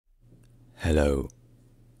Hello,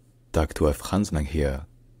 Dr. Franz here.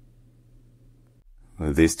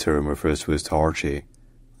 This term refers to a starchy,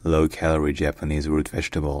 low-calorie Japanese root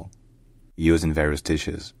vegetable used in various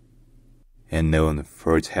dishes and known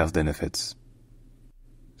for its health benefits.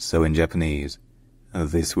 So in Japanese,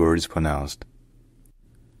 this word is pronounced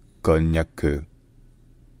Konjaku,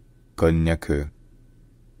 Konjaku,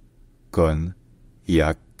 Konjaku,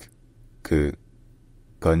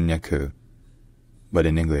 Konjaku, but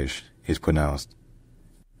in English it's pronounced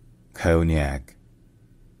Konjac,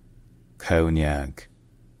 Konjac,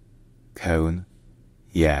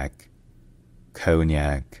 Konjac,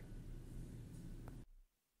 Konjac.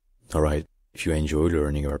 Alright, if you enjoy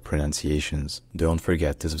learning our pronunciations, don't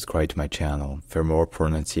forget to subscribe to my channel for more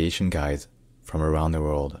pronunciation guides from around the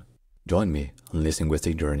world. Join me on this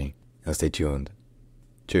linguistic journey and stay tuned.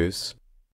 Tschüss.